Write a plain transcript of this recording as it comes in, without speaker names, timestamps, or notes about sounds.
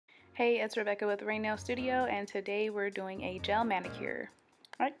Hey, it's Rebecca with Rain Nail Studio, and today we're doing a gel manicure.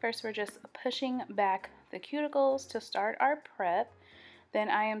 Alright, first we're just pushing back the cuticles to start our prep. Then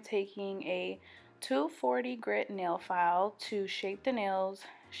I am taking a 240 grit nail file to shape the nails.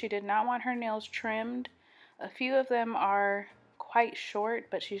 She did not want her nails trimmed. A few of them are quite short,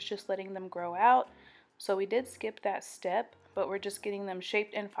 but she's just letting them grow out. So we did skip that step, but we're just getting them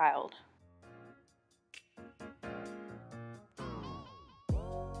shaped and filed.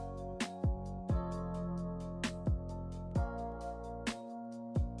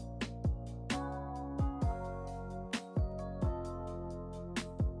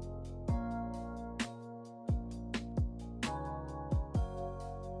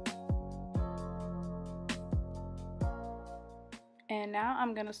 And now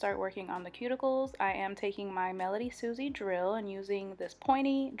I'm going to start working on the cuticles. I am taking my Melody Susie drill and using this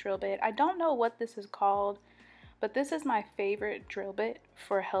pointy drill bit. I don't know what this is called, but this is my favorite drill bit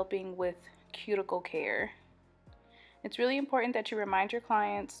for helping with cuticle care. It's really important that you remind your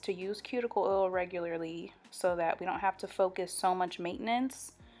clients to use cuticle oil regularly so that we don't have to focus so much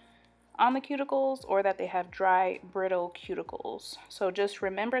maintenance on the cuticles or that they have dry, brittle cuticles. So just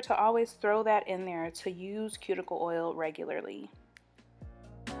remember to always throw that in there to use cuticle oil regularly.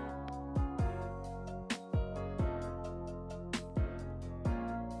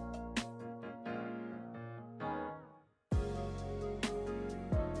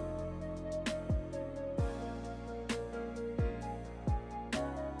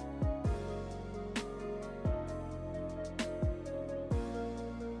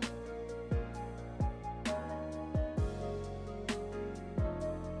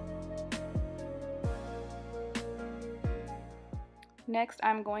 Next,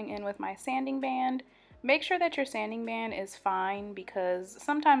 I'm going in with my sanding band. Make sure that your sanding band is fine because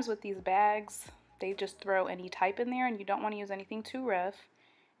sometimes with these bags, they just throw any type in there and you don't want to use anything too rough.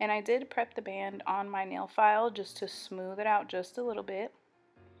 And I did prep the band on my nail file just to smooth it out just a little bit.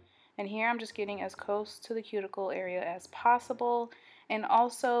 And here I'm just getting as close to the cuticle area as possible and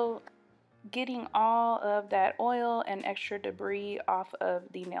also getting all of that oil and extra debris off of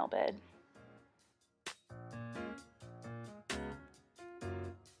the nail bed.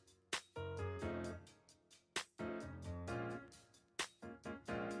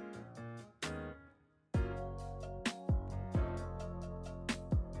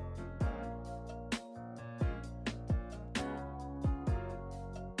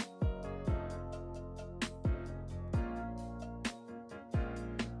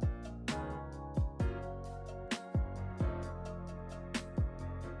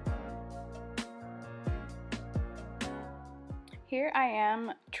 Here I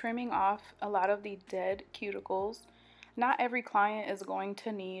am trimming off a lot of the dead cuticles. Not every client is going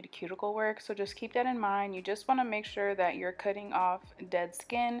to need cuticle work, so just keep that in mind. You just want to make sure that you're cutting off dead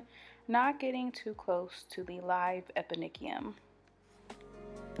skin, not getting too close to the live eponychium.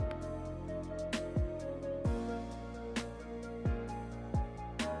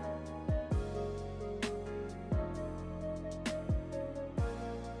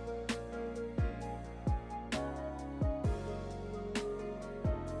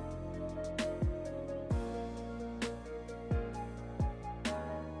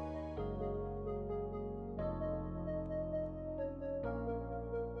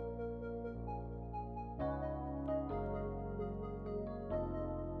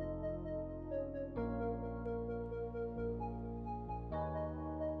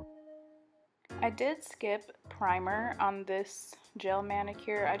 I did skip primer on this gel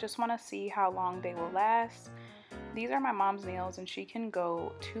manicure. I just want to see how long they will last. These are my mom's nails and she can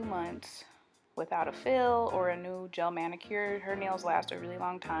go 2 months without a fill or a new gel manicure. Her nails last a really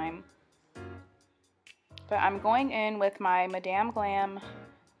long time. But I'm going in with my Madame Glam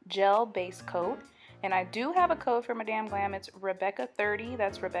gel base coat. And I do have a code for Madame Glam. It's Rebecca30.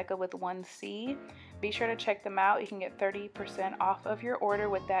 That's Rebecca with 1 C. Be sure to check them out. You can get 30% off of your order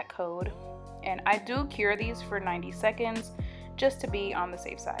with that code. And I do cure these for 90 seconds just to be on the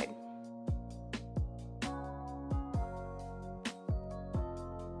safe side.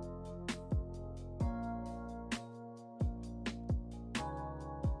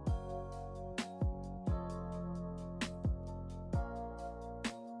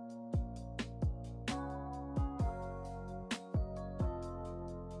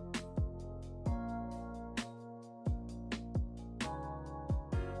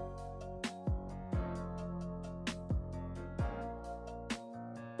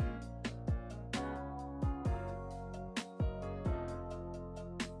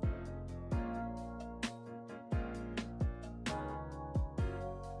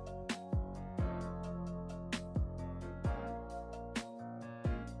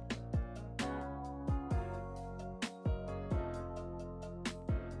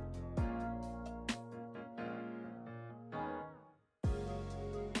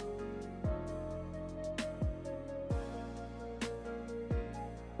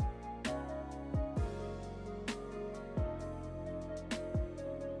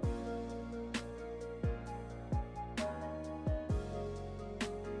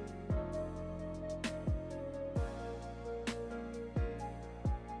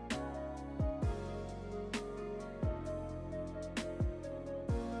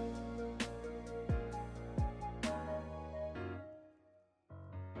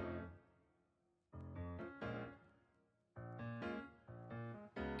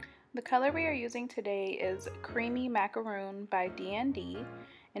 The color we are using today is Creamy Macaroon by D&D.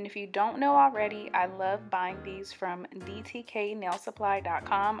 And if you don't know already, I love buying these from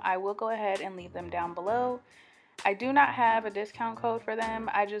dtknailsupply.com. I will go ahead and leave them down below. I do not have a discount code for them.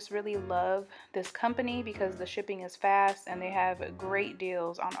 I just really love this company because the shipping is fast and they have great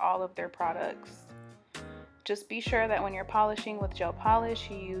deals on all of their products. Just be sure that when you're polishing with gel polish,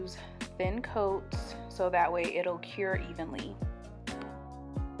 you use thin coats so that way it'll cure evenly.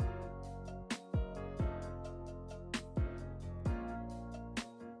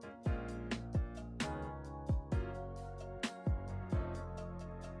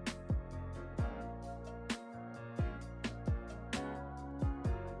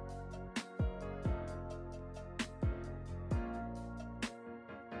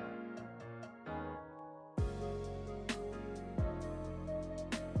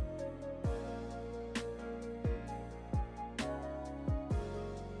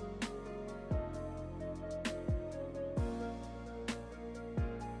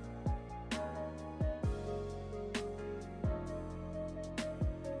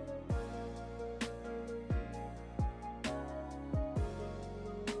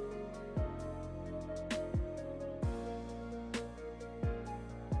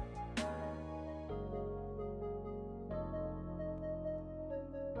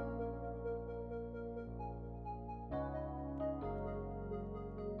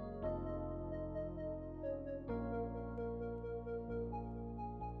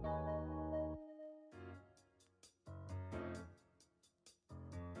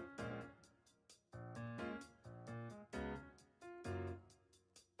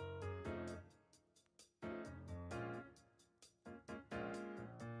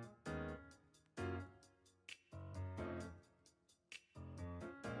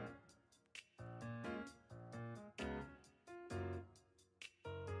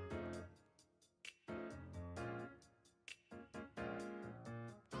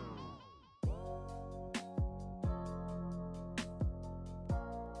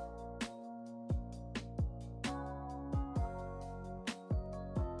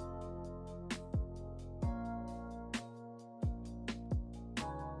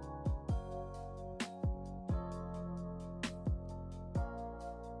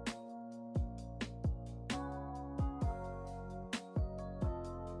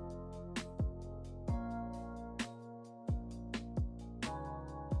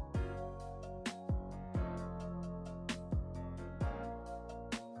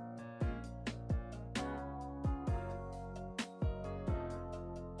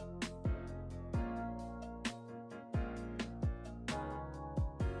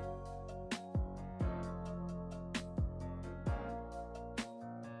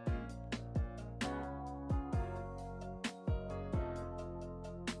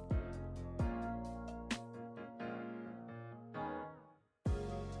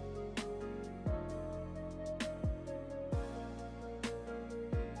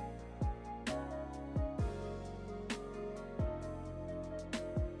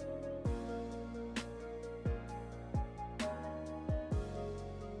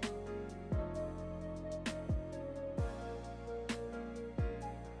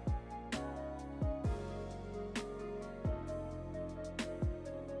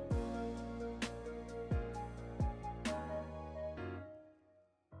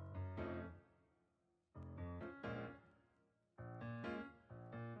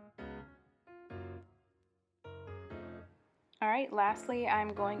 Alright, lastly,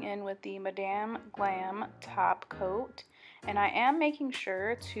 I'm going in with the Madame Glam top coat, and I am making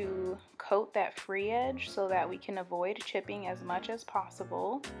sure to coat that free edge so that we can avoid chipping as much as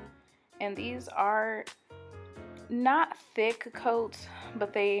possible. And these are not thick coats,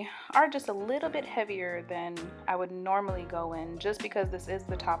 but they are just a little bit heavier than I would normally go in, just because this is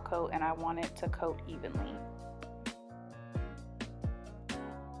the top coat and I want it to coat evenly.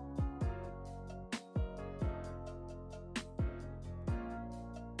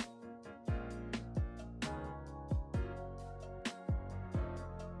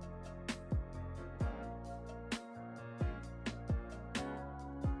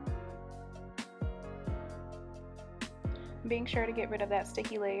 Being sure to get rid of that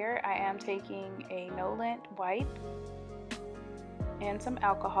sticky layer, I am taking a no-lint wipe and some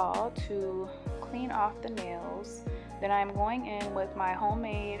alcohol to clean off the nails. Then I'm going in with my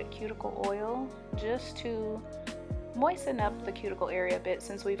homemade cuticle oil just to moisten up the cuticle area a bit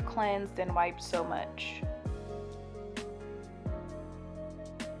since we've cleansed and wiped so much.